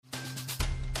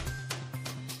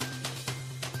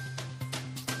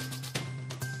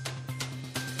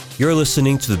You're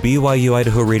listening to the BYU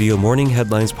Idaho Radio Morning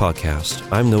Headlines Podcast.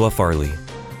 I'm Noah Farley.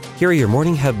 Here are your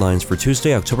morning headlines for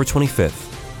Tuesday, October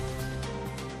 25th.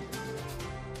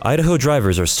 Idaho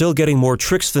drivers are still getting more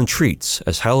tricks than treats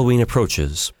as Halloween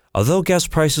approaches. Although gas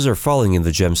prices are falling in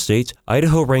the Gem State,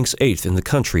 Idaho ranks 8th in the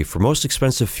country for most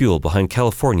expensive fuel behind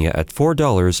California at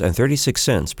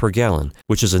 $4.36 per gallon,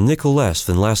 which is a nickel less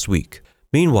than last week.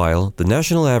 Meanwhile, the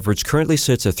national average currently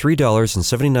sits at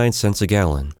 $3.79 a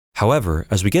gallon. However,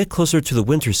 as we get closer to the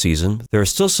winter season, there are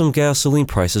still some gasoline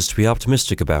prices to be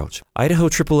optimistic about. Idaho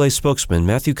AAA spokesman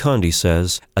Matthew Conde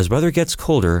says, as weather gets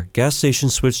colder, gas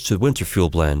stations switch to winter fuel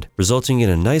blend, resulting in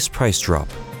a nice price drop.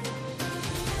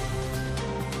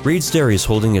 Reed's Dairy is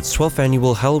holding its 12th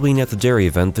annual Halloween at the Dairy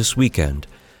event this weekend.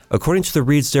 According to the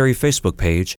Reed's Dairy Facebook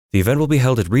page, the event will be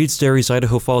held at Reed's Dairy's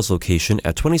Idaho Falls location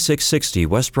at 2660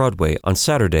 West Broadway on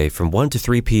Saturday from 1 to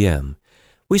 3 p.m.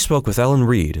 We spoke with Alan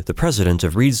Reed, the president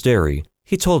of Reed's Dairy.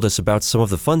 He told us about some of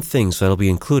the fun things that'll be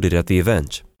included at the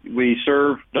event. We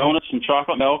serve donuts and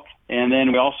chocolate milk, and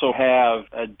then we also have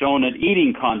a donut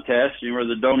eating contest where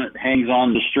the donut hangs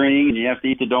on the string and you have to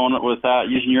eat the donut without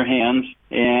using your hands.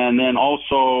 And then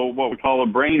also what we call a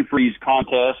brain freeze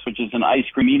contest, which is an ice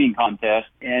cream eating contest.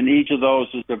 And each of those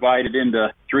is divided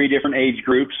into 3 different age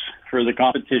groups for the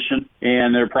competition.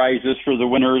 And there are prizes for the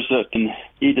winners that can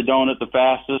eat the donut the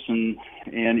fastest and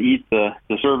eat the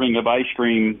serving of ice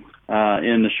cream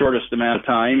in the shortest amount of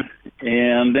time.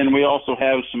 And then we also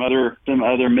have some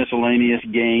other miscellaneous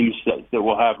games that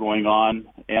we'll have going on,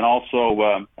 and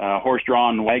also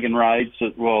horse-drawn wagon rides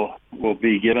that will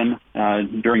be given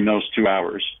during those 2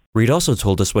 hours. Reed also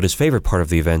told us what his favorite part of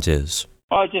the event is.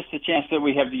 Well, just a chance that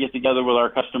we have to get together with our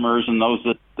customers and those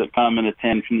that come and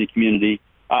attend from the community.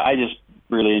 I just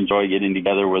really enjoy getting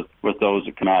together with those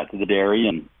that come out to the dairy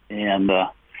and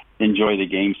enjoy the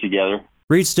games together.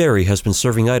 Reed's Dairy has been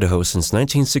serving Idaho since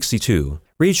 1962.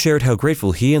 Reed shared how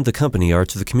grateful he and the company are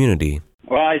to the community.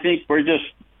 Well, I think we're just,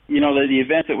 the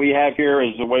event that we have here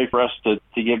is a way for us to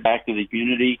give back to the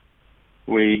community.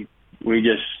 We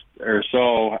just are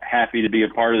so happy to be a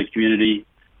part of the community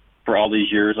for all these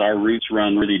years. Our roots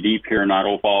run really deep here in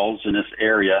Idaho Falls in this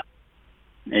area.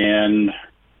 And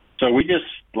so we just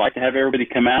like to have everybody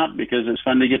come out because it's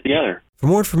fun to get together. For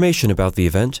more information about the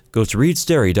event, go to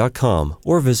reedsdairy.com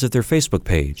or visit their Facebook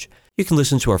page. You can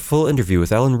listen to our full interview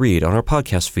with Alan Reed on our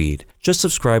podcast feed. Just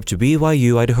subscribe to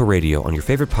BYU Idaho Radio on your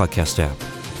favorite podcast app.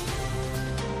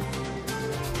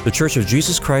 The Church of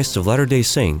Jesus Christ of Latter-day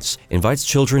Saints invites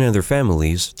children and their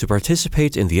families to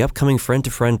participate in the upcoming Friend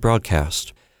to Friend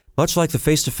broadcast. Much like the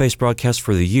face-to-face broadcast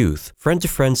for the youth, Friend to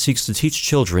Friend seeks to teach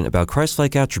children about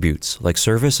Christ-like attributes like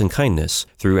service and kindness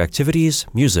through activities,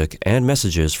 music, and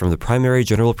messages from the Primary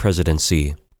General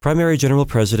Presidency. Primary General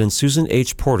President Susan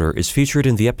H. Porter is featured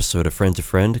in the episode of Friend to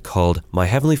Friend called My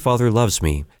Heavenly Father Loves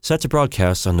Me, set to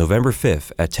broadcast on November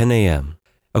 5th at 10 a.m.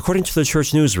 According to the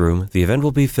church newsroom, the event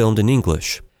will be filmed in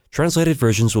English. Translated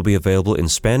versions will be available in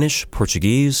Spanish,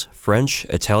 Portuguese, French,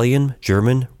 Italian,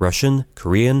 German, Russian,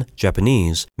 Korean,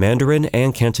 Japanese, Mandarin,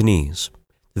 and Cantonese.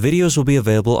 The videos will be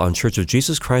available on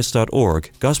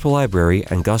churchofjesuschrist.org, Gospel Library,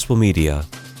 and Gospel Media.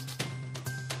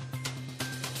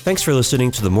 Thanks for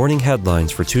listening to the Morning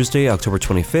Headlines for Tuesday, October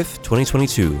 25th,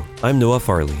 2022. I'm Noah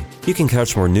Farley. You can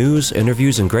catch more news,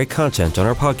 interviews, and great content on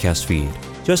our podcast feed.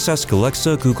 Just ask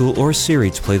Alexa, Google, or Siri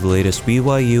to play the latest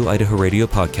BYU Idaho Radio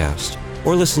podcast.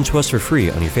 Or listen to us for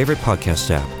free on your favorite podcast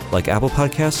app, like Apple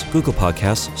Podcasts, Google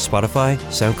Podcasts, Spotify,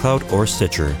 SoundCloud, or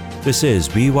Stitcher. This is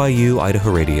BYU Idaho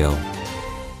Radio.